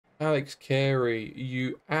Alex Carey,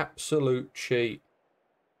 you absolute cheat.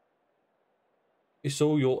 It's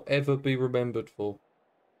all you'll ever be remembered for.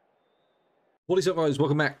 What is up, guys?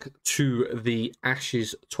 Welcome back to the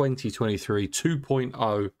Ashes 2023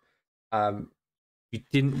 2.0. You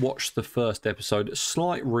didn't watch the first episode.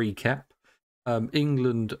 Slight recap.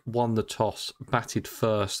 England won the toss, batted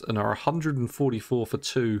first, and are 144 for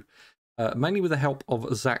 2. Mainly with the help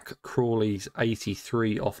of Zach Crawley's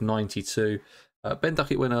 83 off 92. Ben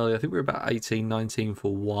Duckett went early. I think we were about 18, 19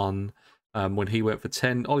 for 1 when he went for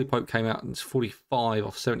 10. Ollie Pope came out and it's 45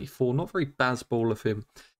 off 74. Not very Baz ball of him.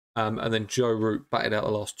 And then Joe Root batted out the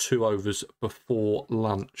last 2 overs before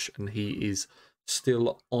lunch, and he is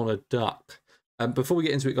still on a duck. Before we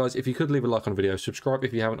get into it, guys, if you could leave a like on the video, subscribe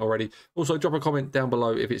if you haven't already. Also, drop a comment down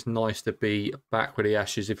below if it's nice to be back with the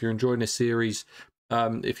Ashes. If you're enjoying this series,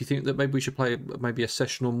 if you think that maybe we should play maybe a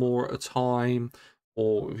session or more at a time,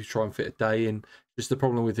 or if you try and fit a day in. Just the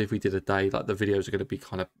problem with if we did a day, like the videos are going to be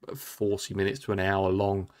kind of 40 minutes to an hour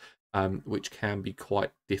long, which can be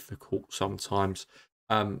quite difficult sometimes.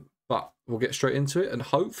 But we'll get straight into it, and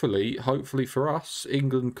hopefully for us,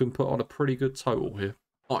 England can put on a pretty good total here.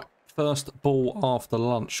 All right, first ball after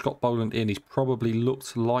lunch. Scott Boland in. He's probably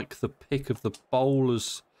looked like the pick of the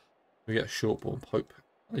bowlers. We get a short ball. Pope.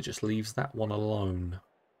 He just leaves that one alone.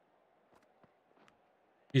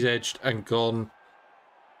 He's edged and gone.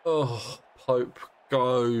 Oh, Pope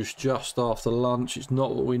goes just after lunch. It's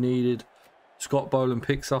not what we needed. Scott Boland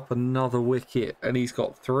picks up another wicket, and he's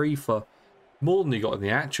got 3 for more than he got in the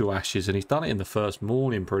actual Ashes, and he's done it in the first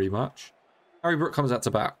morning pretty much. Harry Brook comes out to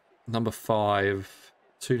bat, number 5.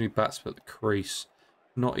 2 new batsmen at the crease.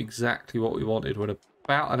 Not exactly what we wanted when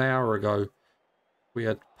about an hour ago we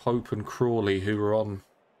had Pope and Crawley who were on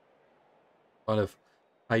kind of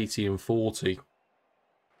 80 and 40.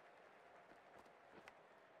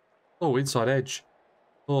 Oh, inside edge.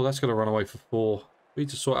 Oh, that's going to run away for 4. We need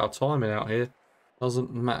to sort our timing out here.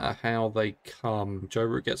 Doesn't matter how they come. Joe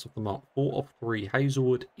Root gets off the mark. 4 off 3.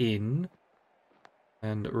 Hazelwood in.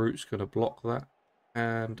 And Root's going to block that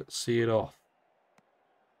and see it off.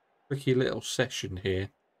 Tricky little session here.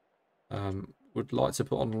 Would like to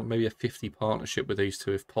put on maybe a 50 partnership with these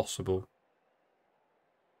two if possible.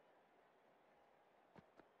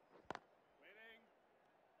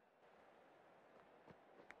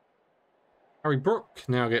 Harry Brook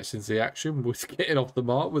now gets into the action with getting off the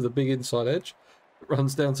mark with a big inside edge. It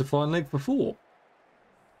runs down to fine leg for 4.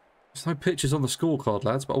 There's no pictures on the scorecard,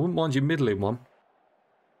 lads, but I wouldn't mind you middling one.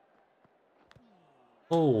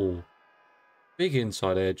 Oh, big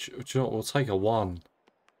inside edge. Which we'll take a 1.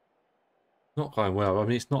 Not going well. I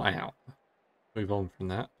mean, it's not out. Move on from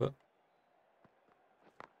that, but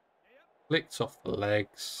flicked off the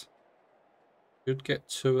legs. Should get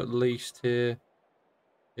 2 at least here.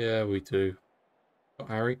 Yeah, we do. Got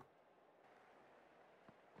Harry.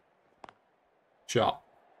 Shot.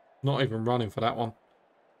 Not even running for that one.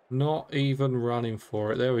 Not even running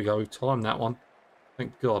for it. There we go. We've timed that one.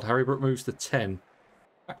 Thank God. Harry Brook moves to 10.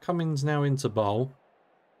 Pat Cummins now into bowl.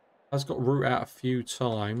 Has got Root out a few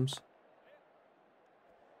times.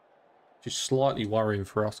 Just slightly worrying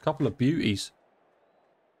for us. Couple of beauties.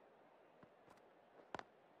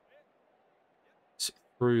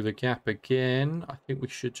 Through the gap again. I think we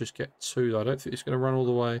should just get 2. I don't think it's going to run all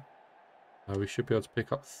the way. No, we should be able to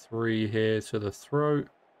pick up 3 here to the throat.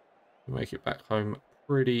 Make it back home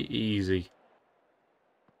pretty easy.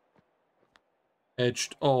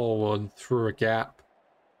 Edged. Oh, and through a gap.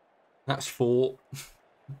 That's 4.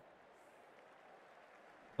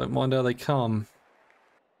 Don't mind how they come.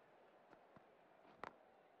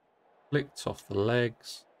 Flicked off the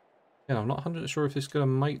legs. Yeah, I'm not 100% sure if it's going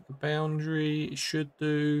to make the boundary. It should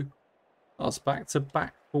do. That's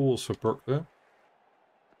back-to-back 4s for Brook there.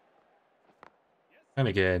 And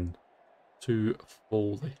again, 2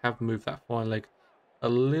 full. They have moved that fine leg a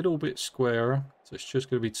little bit squarer, so it's just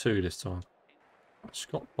going to be 2 this time.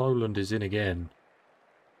 Scott Boland is in again.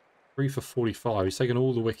 3 for 45. He's taken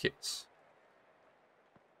all the wickets.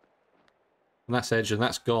 And that's edge, and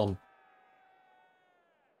that's gone.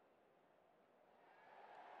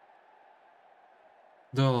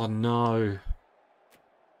 Oh no.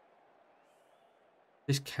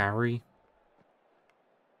 This carry.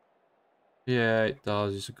 Yeah, it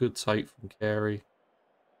does. It's a good take from Carey.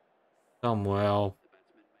 Done well.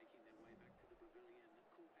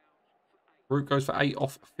 Root goes for 8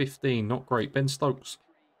 off 15. Not great. Ben Stokes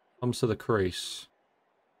comes to the crease.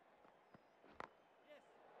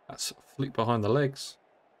 That's flicked behind the legs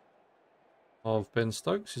of Ben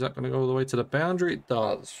Stokes. Is that going to go all the way to the boundary? It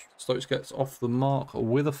does. Stokes gets off the mark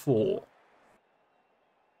with a 4.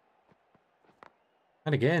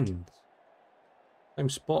 And again, Same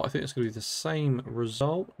spot. I think it's going to be the same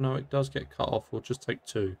result. No, it does get cut off. We'll just take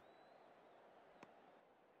 2.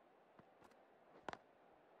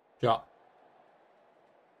 Shut.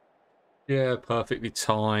 Yeah, perfectly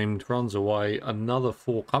timed. Runs away. Another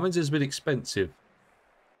 4. Cummins is a bit expensive.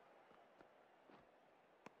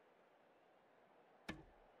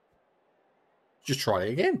 Just try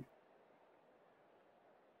it again.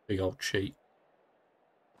 Big old cheat.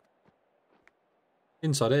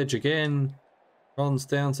 Inside edge again. Runs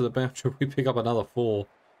down to the boundary. We pick up another 4.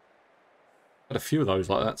 Had a few of those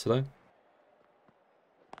like that today.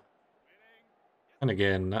 And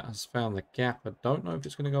again, that has found the gap. I don't know if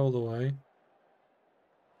it's going to go all the way. It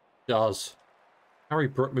does. Harry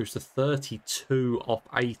Brook moves to 32 off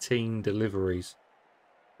 18 deliveries.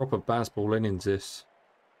 Proper baseball innings this.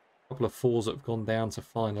 A couple of 4s that have gone down to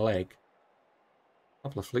fine leg. A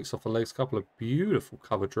couple of flicks off the legs. A couple of beautiful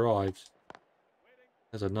cover drives.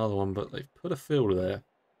 There's another one, but they've put a fielder there.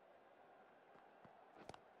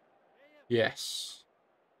 Yes.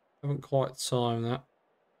 Haven't quite timed that.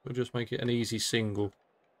 We'll just make it an easy single.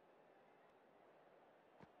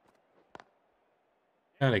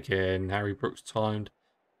 And again, Harry Brooks timed.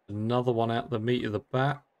 Another one out the meat of the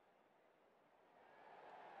bat.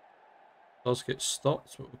 Does get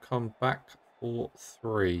stopped, but we'll come back for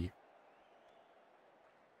 3.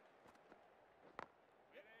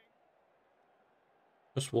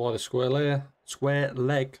 Just wide of square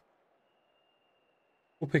leg.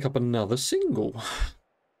 We'll pick up another single.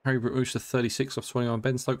 Harry Brooks moves to 36 off 21.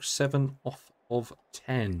 Ben Stokes 7 off of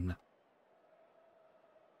 10.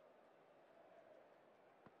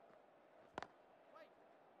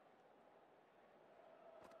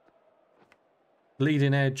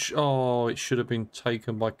 Leading edge. Oh, it should have been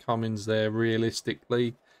taken by Cummins there,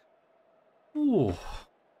 realistically. Ooh.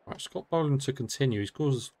 Right, Scott Boland to continue. He's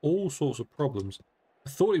caused us all sorts of problems. I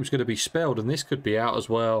thought he was going to be spelled, and this could be out as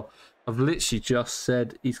well. I've literally just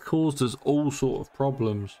said he's caused us all sorts of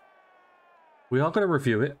problems. We are going to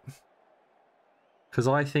review it, because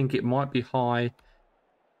I think it might be high.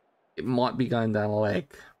 It might be going down a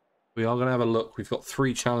leg. We are going to have a look. We've got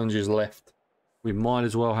 3 challenges left. We might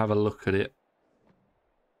as well have a look at it.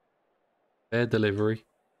 Fair delivery.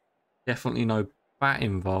 Definitely no bat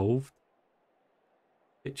involved.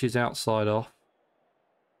 Pitches outside off.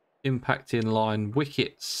 Impact in line.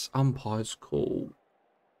 Wickets. Umpire's call.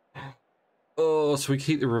 Oh, so we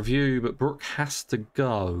keep the review, but Brook has to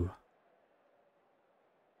go.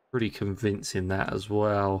 Pretty convincing that as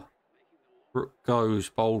well. Brook goes.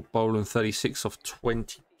 Boland 36 off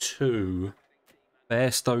 22.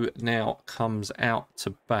 Bairstow now comes out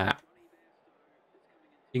to bat.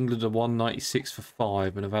 England are 196 for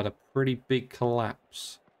 5 and have had a pretty big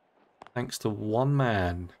collapse. Thanks to one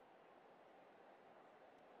man.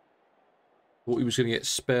 Thought he was going to get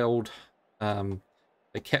spelled.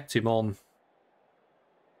 They kept him on.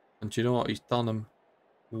 And do you know what? He's done them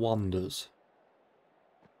wonders.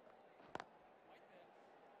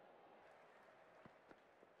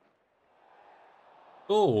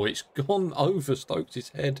 Oh, it's gone over Stokes'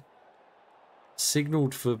 head.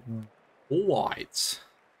 Signalled for white.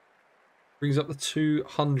 Brings up the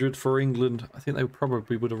 200 for England. I think they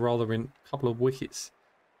probably would have rather been a couple of wickets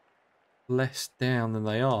less down than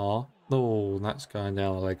they are. Oh, that's going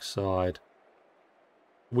down the leg side.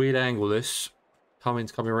 Weird angle this.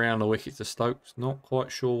 Cummins coming around the wicket to Stokes. Not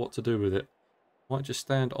quite sure what to do with it. Might just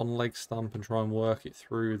stand on leg stump and try and work it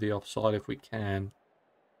through the offside if we can.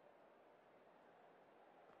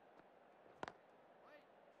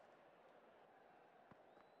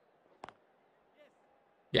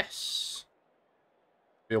 Yes.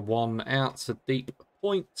 Be a 1 out to deep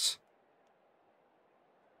point.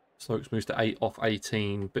 Stokes moves to 8 off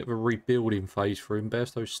 18. Bit of a rebuilding phase for him.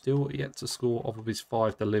 Bairstow still yet to score off of his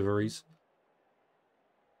 5 deliveries.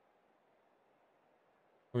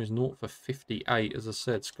 He's 0 for 58, as I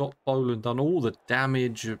said. Scott Boland done all the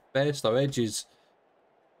damage. Bairstow edges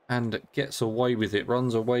and gets away with it.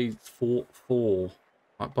 Runs away for 4.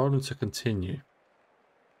 Right, Boland to continue.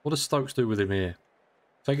 What does Stokes do with him here?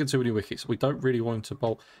 Taking too many wickets. We don't really want him to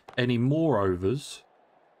bowl any more overs.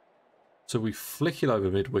 So we flick it over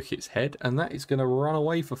mid-wicket's head, and that is going to run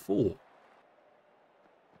away for 4.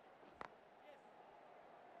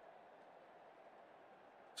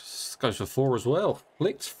 Goes for 4 as well.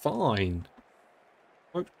 Flicked fine.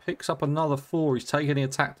 Stokes picks up another 4. He's taking the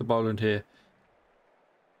attack to Boland here.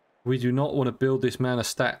 We do not want to build this man a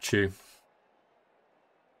statue.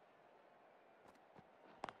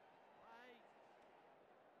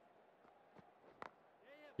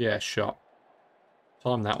 Yeah, shot.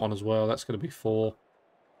 Time that one as well. That's going to be 4.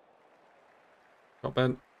 Got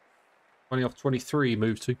bent. 20 off 23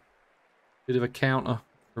 move to. Bit of a counter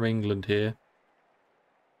from England here.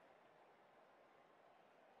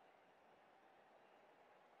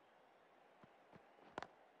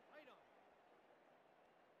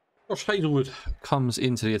 Josh Hazelwood comes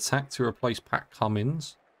into the attack to replace Pat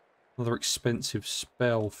Cummins. Another expensive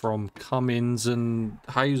spell from Cummins and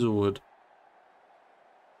Hazelwood.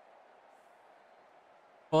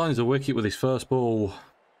 Finds a wicket with his first ball.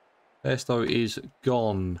 Bairstow is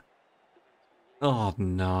gone. Oh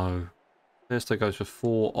no. Bairstow goes for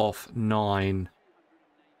 4 off 9.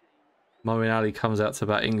 Moeen Ali comes out to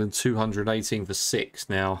bat. England 218 for 6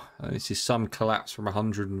 now. This is some collapse from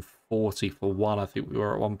 140 for 1, I think we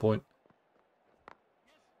were at one point.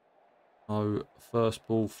 No, first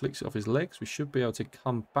ball flicks it off his legs. We should be able to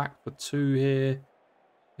come back for 2 here.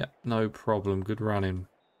 Yep, no problem. Good running.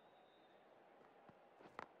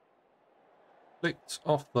 Flicked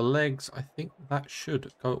off the legs. I think that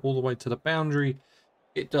should go all the way to the boundary.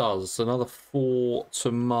 It does. Another 4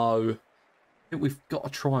 to Mo. I think we've got to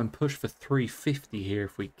try and push for 350 here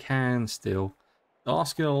if we can still.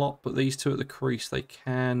 Asking a lot, but these two at the crease, they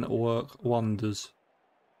can work wonders.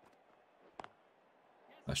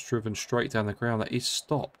 That's driven straight down the ground. That is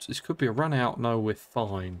stopped. This could be a run out. No, we're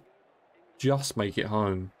fine. Just make it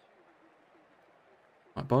home.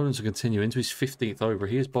 Right, Boland's will continue into his 15th over.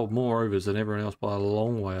 He has bowled more overs than everyone else by a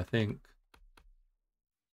long way, I think.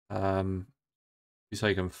 He's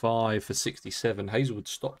taken 5 for 67. Hazelwood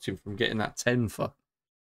stopped him from getting that 10 for.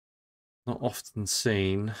 Not often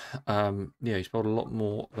seen. Yeah, he's bowled a lot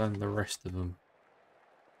more than the rest of them.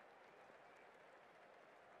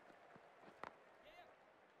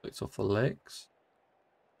 Flicks off the legs.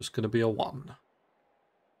 Just going to be a 1.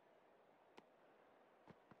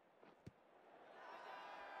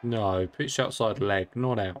 No, pitched outside leg,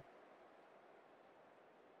 not out.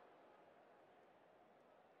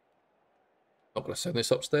 Not going to send this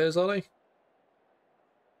upstairs, are they?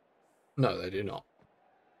 No, they do not.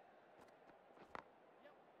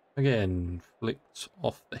 Again, flicked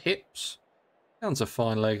off the hips. Down to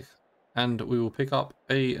fine leg. And we will pick up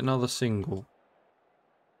another single.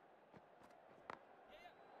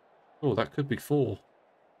 Oh, that could be 4.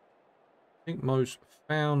 I think Mo's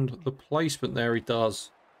found the placement there. He does.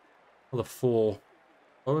 Another 4.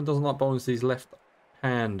 Owen doesn't like bowling to these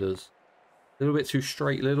left-handers. A little bit too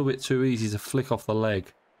straight, a little bit too easy to flick off the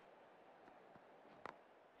leg.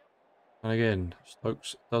 And again,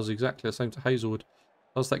 Stokes does exactly the same to Hazelwood.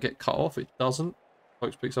 Does that get cut off? It doesn't.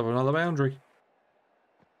 Stokes picks up another boundary.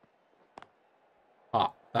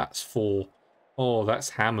 Ah, that's 4. Oh, that's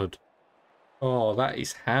hammered. Oh, that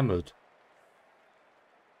is hammered.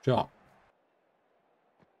 Shot.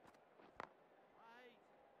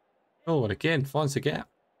 Oh, and again, finds the gap.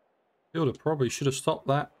 Fielder probably should have stopped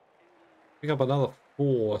that. Pick up another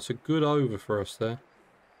 4. That's a good over for us there.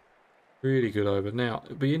 Really good over. Now,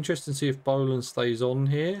 it'll be interesting to see if Boland stays on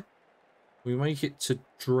here. We make it to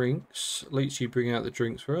drinks. Leachy bring out the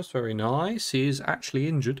drinks for us. Very nice. He is actually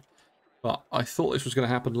injured. But I thought this was going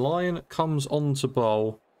to happen. Lyon comes on to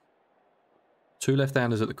bowl. 2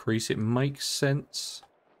 left-handers at the crease. It makes sense.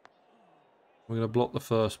 We're going to block the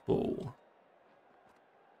first ball.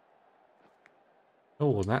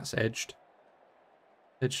 Oh, and that's edged.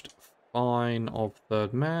 Edged fine of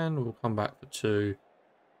third man. We'll come back for 2.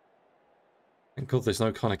 Thank God there's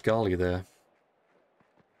no kind of gully there.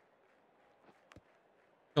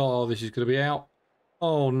 Oh, this is going to be out.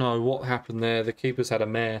 Oh no, what happened there? The keeper's had a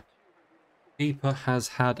mare. Keeper has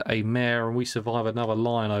had a mare and we survive another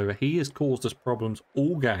line over. He has caused us problems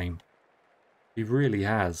all game. He really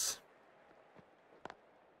has.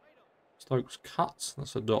 Stokes cuts.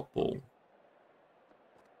 That's a dot ball.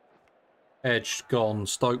 Edge gone.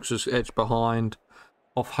 Stokes has edged behind.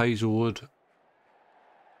 Off Hazelwood.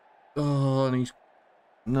 Oh, and he's...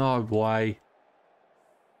 No way.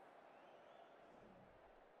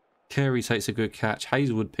 Carey takes a good catch.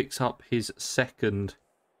 Hazelwood picks up his second.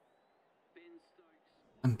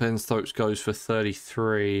 And Ben Stokes goes for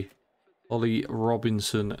 33. Ollie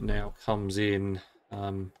Robinson now comes in.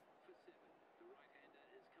 Don't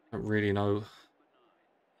really know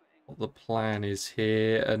what the plan is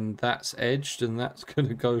here. And that's edged and that's going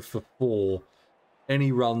to go for 4.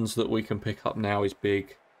 Any runs that we can pick up now is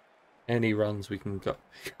big. Any runs we can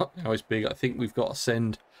pick up now is big. I think we've got to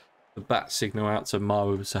send the bat signal out to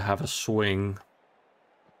Mo to have a swing.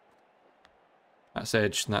 That's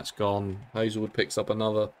edged and that's gone. Hazelwood picks up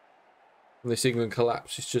another. And this England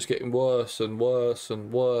collapse is just getting worse and worse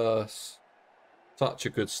and worse. Such a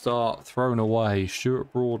good start. Thrown away.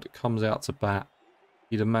 Stuart Broad comes out to bat.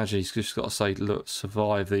 You'd imagine he's just got to say, look,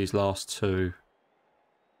 survive these last 2.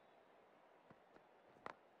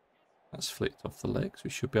 That's flicked off the legs. We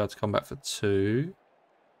should be able to come back for 2.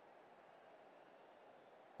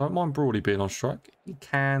 Don't mind Broady being on strike. He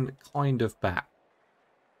can kind of bat.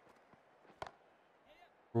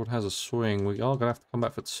 Broad has a swing. We are going to have to come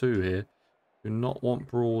back for 2 here. Do not want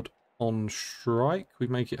Broad on strike. We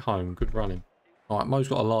make it home. Good running. Alright, Mo's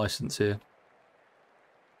got a license here.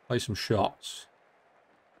 Play some shots.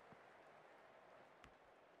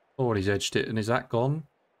 Oh, he's edged it. And is that gone?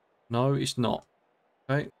 No, it's not.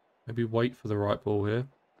 Okay. Maybe wait for the right ball here.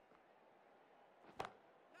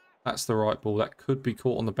 That's the right ball. That could be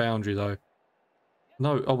caught on the boundary, though.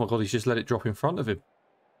 No. Oh, my God. He's just let it drop in front of him.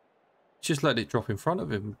 He's just let it drop in front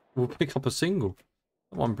of him. We'll pick up a single.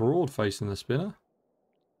 That one Broad facing the spinner.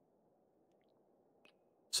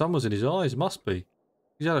 Sun was in his eyes. Must be.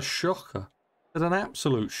 He's had a shocker. Had an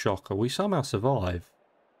absolute shocker. We somehow survive.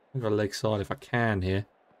 I've got a leg side if I can here.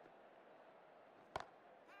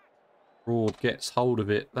 Broad gets hold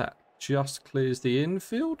of it. That just clears the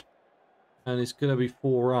infield. And it's going to be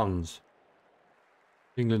 4 runs.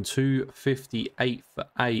 England 258 for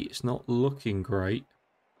 8. It's not looking great.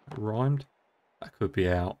 That rhymed. That could be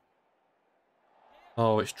out.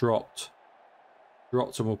 Oh, it's dropped.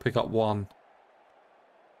 Dropped and we'll pick up 1.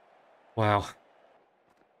 Wow.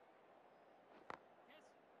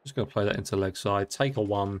 Just going to play that into leg side. Take a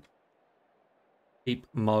 1. Keep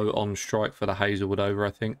Mo on strike for the Hazelwood over, I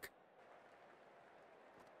think.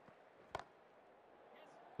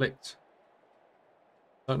 Flicked.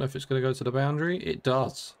 Don't know if it's going to go to the boundary. It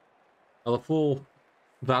does. Another 4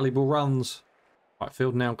 valuable runs. Right,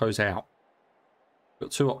 field now goes out.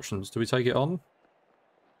 Got 2 options. Do we take it on?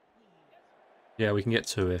 Yeah, we can get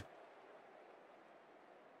 2 here.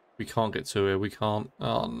 We can't get 2 here. We can't.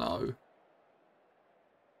 Oh, no.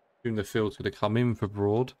 Assume the field's going to come in for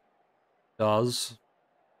Broad. Does.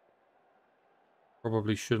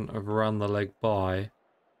 Probably shouldn't have run the leg by.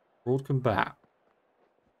 Broad can bat.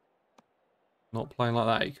 Not playing like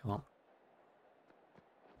that, he can't.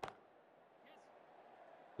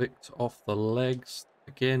 Flicked off the legs.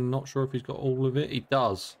 Again, not sure if he's got all of it. He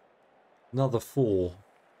does. Another 4.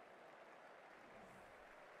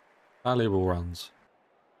 Valuable runs.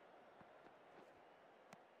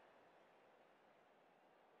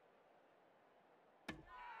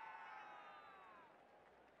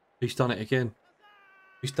 He's done it again.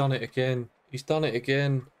 He's done it again. He's done it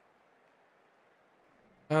again.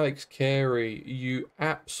 Alex Carey, you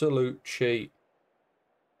absolute cheat.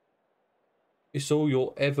 It's all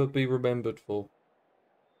you'll ever be remembered for.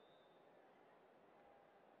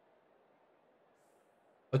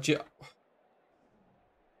 I can't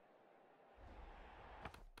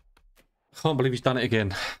believe he's done it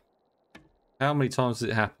again. How many times did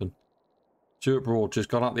it happen? Stuart Broad just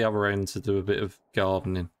gone up the other end to do a bit of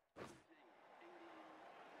gardening.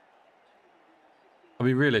 I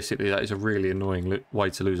mean, realistically, that is a really annoying way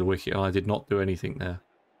to lose a wicket, and I did not do anything there.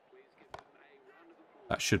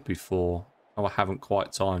 That should be 4. Oh, I haven't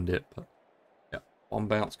quite timed it, but yeah. 1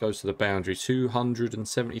 bounce goes to the boundary.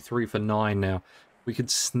 273 for 9 now. We could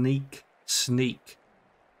sneak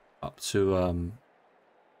up to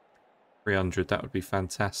 300. That would be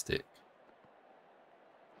fantastic.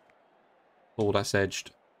 Oh, that's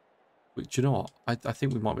edged. But do you know what? I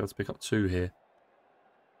think we might be able to pick up 2 here.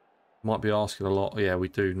 Might be asking a lot. Yeah, we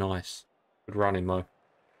do. Nice. Good running, Mo.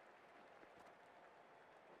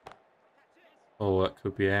 Oh, that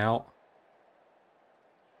could be out.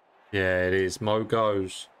 Yeah, it is. Mo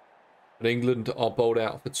goes. And England are bowled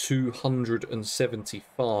out for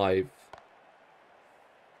 275.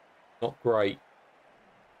 Not great.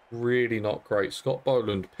 Really not great. Scott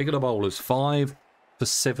Boland, pick of the bowlers, 5 for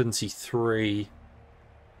 73.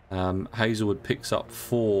 Hazelwood picks up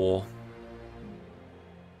 4.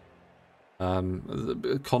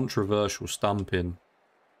 Controversial stumping.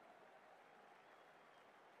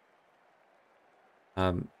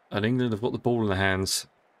 And England have got the ball in their hands.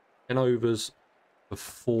 10 overs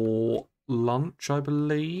before lunch, I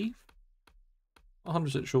believe. Not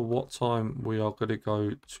 100% sure what time we are going to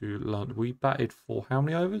go to lunch. We batted for how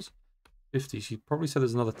many overs? 50. She probably said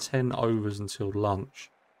there's another 10 overs until lunch.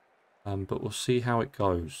 But we'll see how it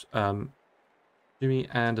goes. Jimmy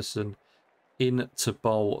Anderson in to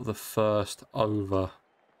bowl the first over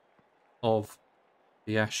of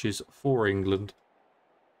the Ashes for England.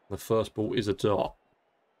 The first ball is a dot.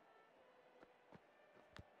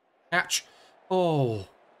 Catch. Oh.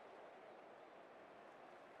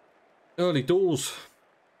 Early doors.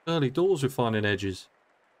 Early doors we're finding edges.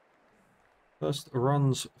 First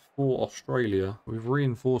runs for Australia. We've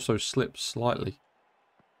reinforced those slips slightly.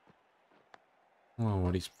 Oh,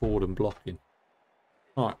 and he's forward and blocking.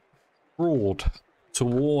 Right. Broad to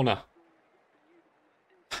Warner.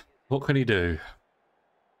 What can he do?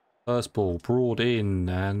 First ball, broad in,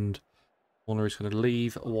 and Warner is going to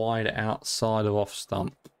leave wide outside of off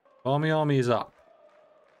stump. Army is up.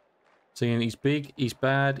 Seeing he's big, he's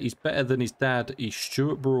bad, he's better than his dad. He's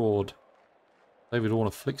Stuart Broad. David Warner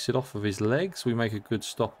flicks it off of his legs. We make a good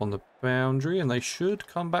stop on the boundary, and they should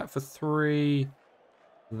come back for 3.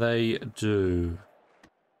 They do.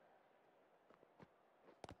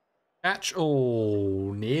 Catch.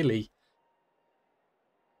 Oh, nearly.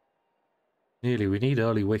 Nearly. We need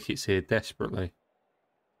early wickets here desperately.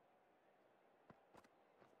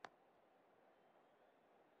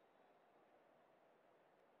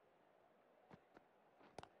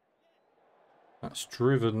 That's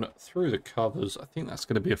driven through the covers. I think that's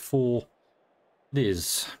going to be a 4. It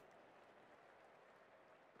is.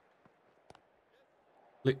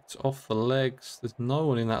 Flicked off the legs. There's no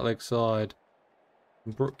one in that leg side.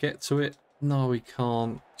 Can Brook get to it? No, he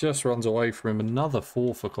can't. Just runs away from him. Another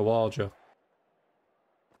 4 for Khawaja.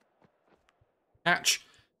 Catch.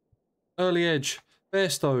 Early edge.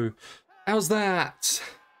 Bairstow. How's that?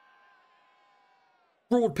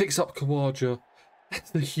 Broad picks up Khawaja.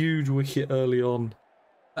 That's a huge wicket early on.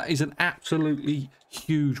 That is an absolutely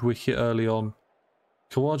huge wicket early on.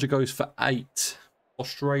 Khawaja goes for 8.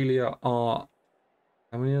 Australia are...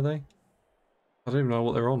 How many are they? I don't even know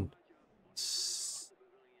what they're on.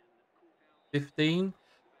 15?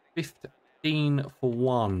 15 for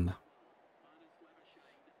 1.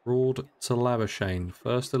 Broad to Labuschagne.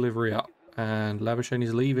 First delivery up. And Labuschagne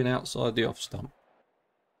is leaving outside the off stump.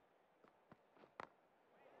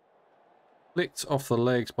 Flicked off the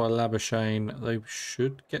legs by Labuschagne. They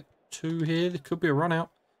should get 2 here. There could be a run out.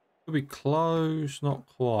 Could be close. Not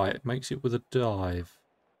quite. Makes it with a dive.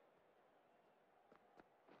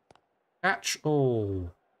 Catch. Oh.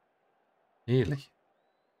 Nearly.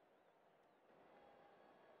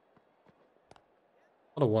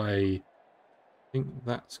 What away. I think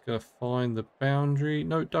that's going to find the boundary.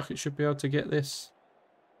 No, Duckett should be able to get this.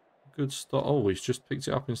 Good start. Oh, he's just picked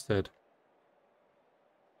it up instead.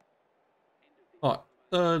 Right,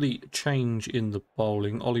 early change in the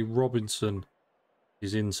bowling. Ollie Robinson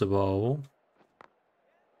is into bowl.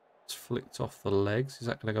 It's flicked off the legs. Is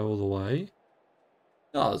that going to go all the way?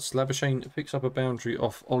 Does. Labuschagne picks up a boundary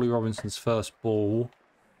off Ollie Robinson's first ball.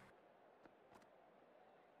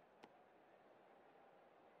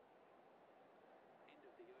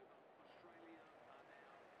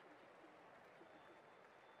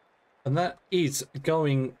 And that is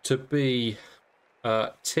going to be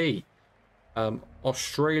T.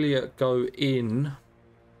 Australia go in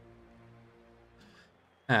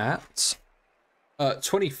at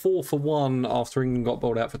 24 for 1 after England got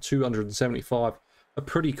bowled out for 275. A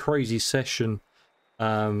pretty crazy session.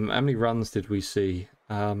 How many runs did we see?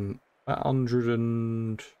 About 100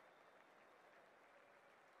 and...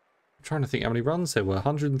 I'm trying to think how many runs there were.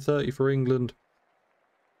 130 for England.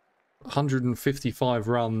 155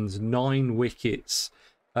 runs, 9 wickets.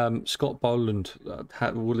 Scott Boland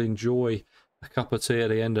will enjoy a cup of tea at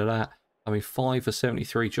the end of that. I mean, 5 for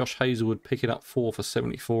 73. Josh Hazlewood picking up 4 for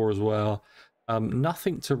 74 as well.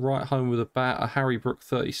 Nothing to write home with a bat. A Harry Brook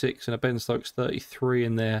 36 and a Ben Stokes 33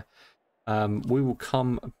 in there. We will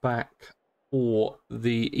come back for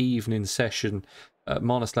the evening session.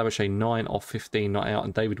 Marnus Labuschagne 9 off 15 not out,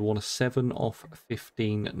 and David Warner 7 off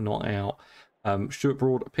 15 not out. Stuart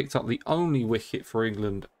Broad picked up the only wicket for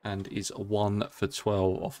England and is 1 for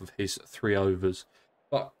 12 off of his 3 overs.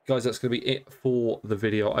 But guys, that's going to be it for the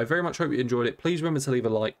video. I very much hope you enjoyed it. Please remember to leave a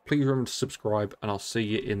like. Please remember to subscribe, and I'll see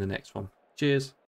you in the next one. Cheers.